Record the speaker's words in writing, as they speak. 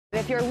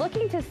If you're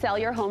looking to sell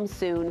your home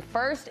soon,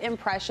 first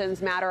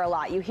impressions matter a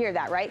lot. You hear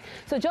that, right?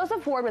 So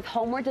Joseph Ward with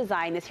Homeward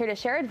Design is here to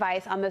share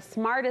advice on the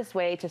smartest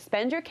way to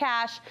spend your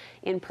cash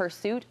in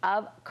pursuit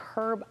of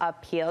curb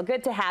appeal.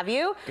 Good to have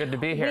you. Good to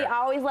be here. We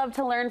always love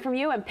to learn from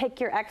you and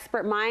pick your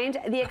expert mind.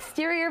 The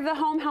exterior of the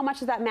home, how much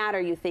does that matter,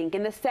 you think,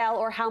 in the sale,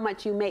 or how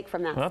much you make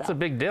from that Well, sale? that's a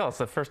big deal. It's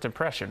the first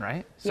impression,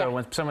 right? So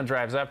when someone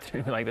drives up,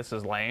 they're like, this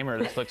is lame or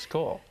this looks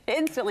cool.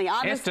 Instantly,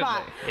 on the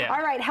spot. Yeah.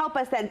 All right, help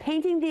us then.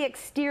 Painting the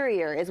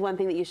exterior is one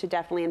thing that you should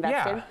definitely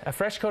invest in. A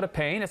fresh coat of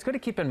paint. It's good to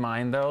keep in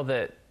mind, though,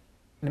 that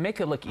to make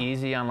it look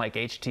easy on like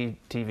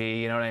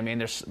HGTV, you know what I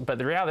mean? But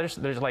the reality,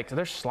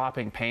 they're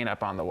slopping paint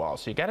up on the wall,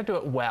 so you got to do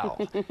it well.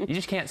 You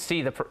just can't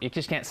see the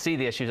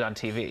issues on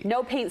TV.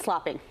 No paint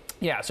slopping.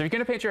 Yeah, so if you're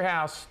going to paint your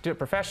house, do it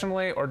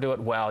professionally or do it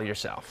well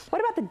yourself.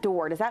 What about the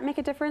door? Does that make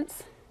a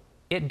difference?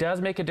 It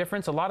does make a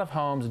difference. A lot of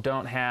homes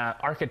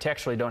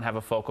architecturally don't have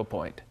a focal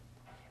point.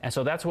 And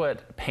so that's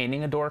what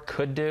painting a door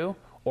could do,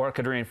 or it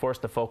could reinforce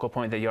the focal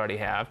point that you already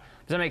have.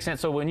 Does that make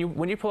sense? So when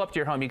you pull up to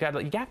your home, you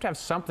have to have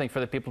something for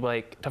the people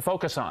to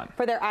focus on.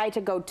 For their eye to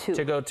go to.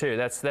 To go to.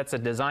 That's a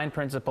design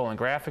principle in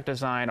graphic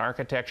design,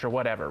 architecture,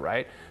 whatever,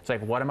 right? It's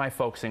like, what am I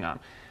focusing on?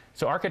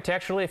 So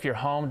architecturally, if your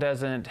home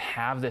doesn't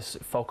have this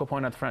focal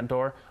point at the front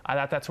door,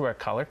 that's where a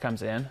color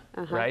comes in,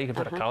 right? You can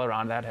put a color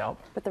on, that'd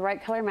help. But the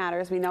right color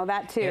matters. We know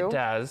that too. It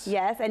does.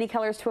 Yes. Any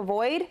colors to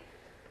avoid?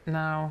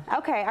 No.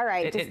 Okay, all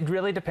right. It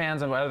really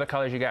depends on what other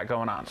colors you got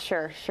going on.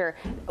 Sure, sure.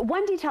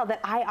 One detail that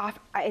I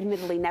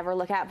admittedly never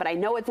look at, but I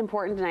know it's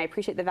important, and I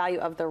appreciate the value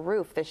of the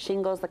roof, the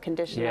shingles, the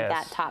condition of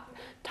that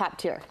top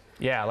tier.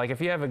 Yeah, like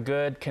if you have a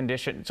good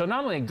condition, so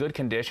not only a good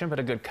condition, but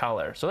a good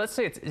color. So let's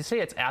say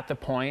it's at the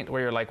point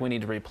where you're like, we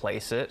need to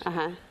replace it.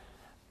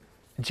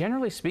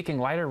 Generally speaking,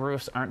 lighter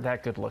roofs aren't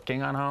that good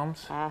looking on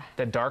homes.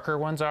 The darker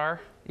ones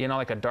are. You know,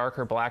 like a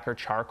darker, blacker,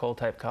 charcoal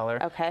type color.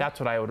 Okay. That's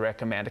what I would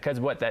recommend, because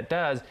what that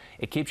does,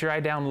 it keeps your eye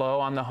down low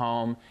on the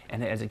home,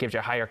 and it gives you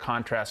a higher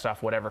contrast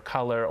off whatever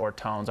color or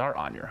tones are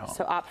on your home.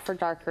 So opt for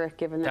darker,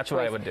 given the choice. That's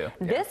what I would do.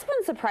 This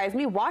one surprised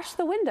me. Wash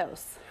the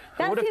windows.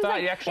 I would have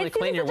thought you actually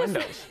clean your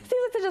windows. It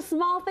seems like such a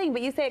small thing,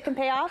 but you say it can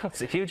pay off?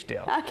 It's a huge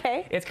deal.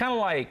 Okay. It's kind of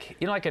like,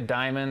 you know, like a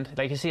diamond.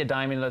 Like you see a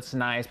diamond that's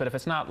nice, but if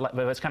it's not, but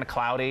if it's kind of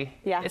cloudy,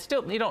 it's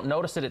still, you don't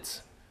notice that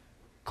it's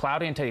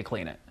cloudy until you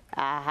clean it.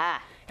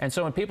 And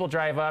so when people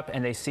drive up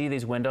and they see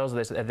these windows,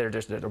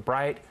 they're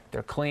bright,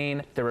 they're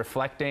clean, they're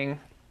reflecting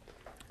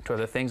to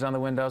other things on the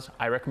windows,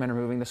 I recommend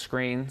removing the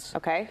screens.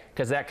 Okay.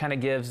 Because that kind of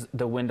gives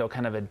the window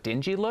kind of a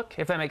dingy look,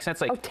 if that makes sense.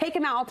 Like, take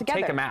them out altogether.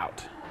 Take them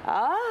out.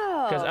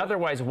 Oh. Because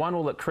otherwise one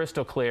will look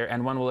crystal clear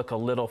and one will look a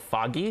little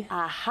foggy.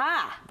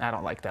 I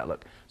don't like that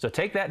look. So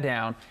take that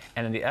down.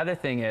 And then the other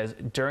thing is,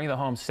 during the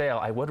home sale,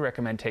 I would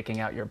recommend taking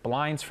out your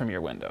blinds from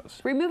your windows.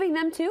 Removing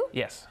them too?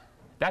 Yes.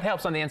 That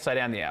helps on the inside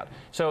and the out.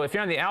 So if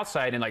you're on the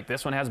outside and like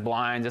this one has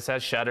blinds, this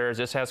has shutters,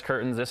 this has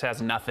curtains, this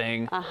has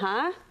nothing.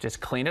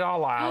 Just clean it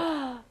all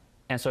out.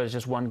 And so it's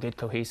just one good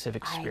cohesive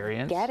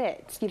experience. I get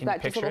it. You've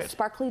got just little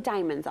sparkly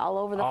diamonds all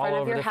over the front of your house.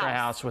 All over the front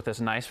house with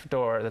this nice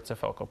door that's a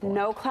focal point.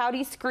 No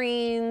cloudy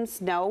screens,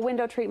 no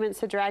window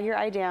treatments to drag your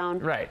eye down.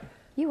 Right.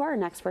 You are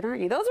an expert,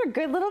 aren't you? Those are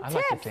good little tips. I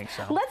like to think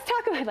so. Let's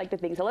talk about, I'd like to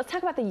think so. Let's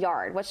talk about the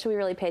yard. What should we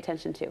really pay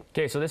attention to?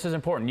 Okay, so this is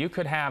important. You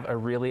could have a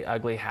really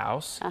ugly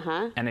house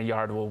and a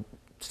yard will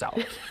sell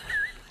it.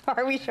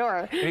 Are we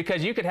sure?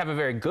 Because you could have a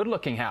very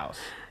good-looking house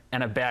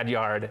and a bad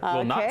yard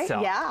will not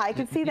sell. Yeah, I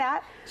can see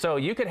that. So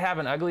you could have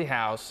an ugly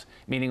house,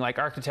 meaning like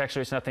architecture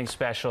is nothing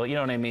special, you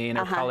know what I mean,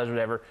 or colors,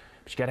 whatever,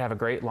 but you got to have a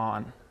great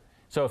lawn.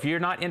 So if you're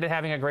not into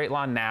having a great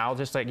lawn now,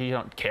 just like you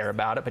don't care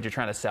about it, but you're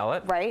trying to sell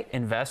it,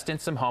 invest in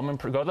some go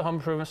to the home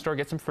improvement store,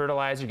 get some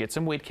fertilizer, get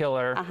some weed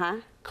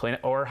killer, clean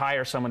it, or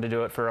hire someone to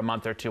do it for a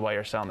month or two while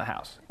you're selling the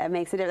house. That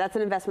makes a difference. That's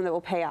an investment that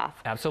will pay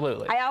off.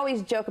 Absolutely. I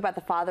always joke about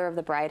the father of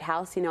the bride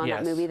house, you know, in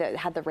that movie that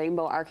had the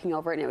rainbow arcing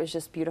over it, and it was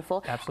just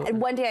beautiful. Absolutely.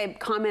 And one day I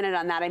commented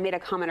on that. I made a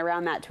comment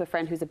around that to a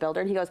friend who's a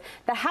builder, and he goes,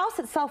 the house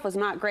itself was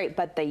not great,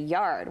 but the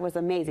yard was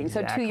amazing.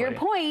 So to your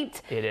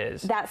point, it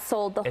is. That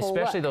sold the whole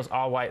Especially those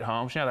all-white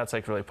homes. You know, that's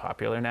like really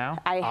popular now.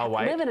 I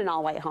live in an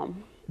all-white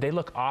home. They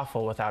look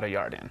awful without a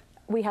yard in.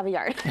 We have a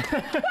yard. We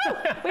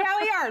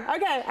have a yard.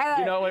 Okay.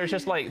 You know, it's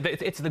just like,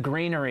 it's the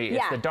greenery,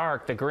 it's the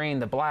dark, the green,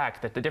 the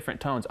black, the different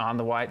tones on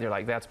the white. They're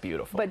like, that's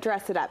beautiful. But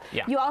dress it up.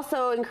 Yeah. You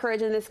also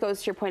encourage, and this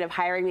goes to your point of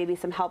hiring maybe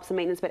some help, some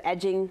maintenance, but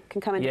edging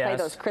can come into play,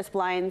 those crisp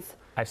lines.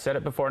 I've said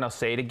it before and I'll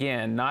say it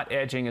again. Not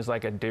edging is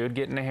like a dude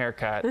getting a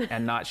haircut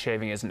and not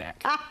shaving his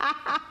neck.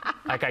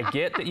 Like, I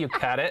get that you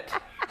cut it,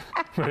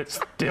 but it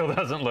still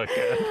doesn't look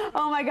good.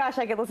 Oh my gosh,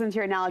 I could listen to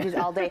your analogies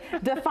all day.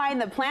 Define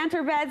the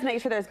planter beds,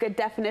 make sure there's good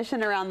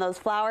definition around those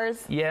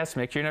flowers. Yes,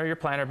 make sure you know where your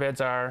planter beds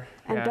are.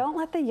 And don't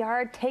let the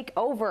yard take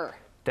over.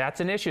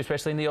 That's an issue,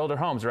 especially in the older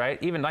homes, right?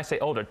 Even, I say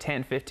older,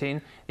 10,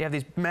 15, you have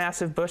these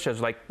massive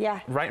bushes, like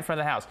right in front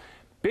of the house.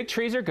 Big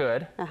trees are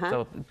good,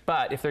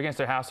 but if they're against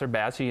their house, they're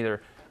bad. So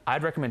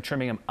I'd recommend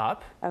trimming them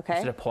up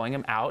instead of pulling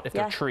them out if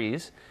they're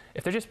trees.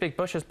 If they're just big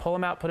bushes, pull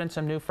them out, put in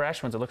some new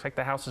fresh ones. It looks like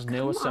the house is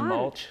new with some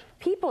mulch.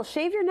 People,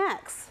 shave your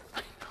necks.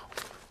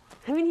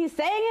 I mean, he's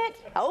saying it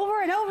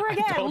over and over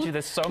again. I told you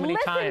this so many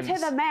times.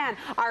 Listen to the man.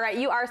 All right,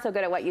 you are so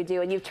good at what you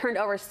do, and you've turned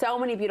over so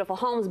many beautiful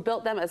homes,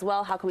 built them as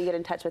well. How can we get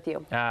in touch with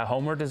you?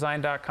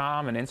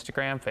 HomewardDesign.com and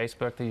Instagram,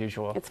 Facebook, the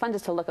usual. It's fun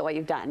just to look at what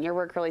you've done. Your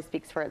work really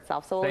speaks for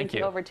itself. So we'll link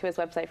you over to his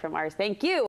website from ours. Thank you.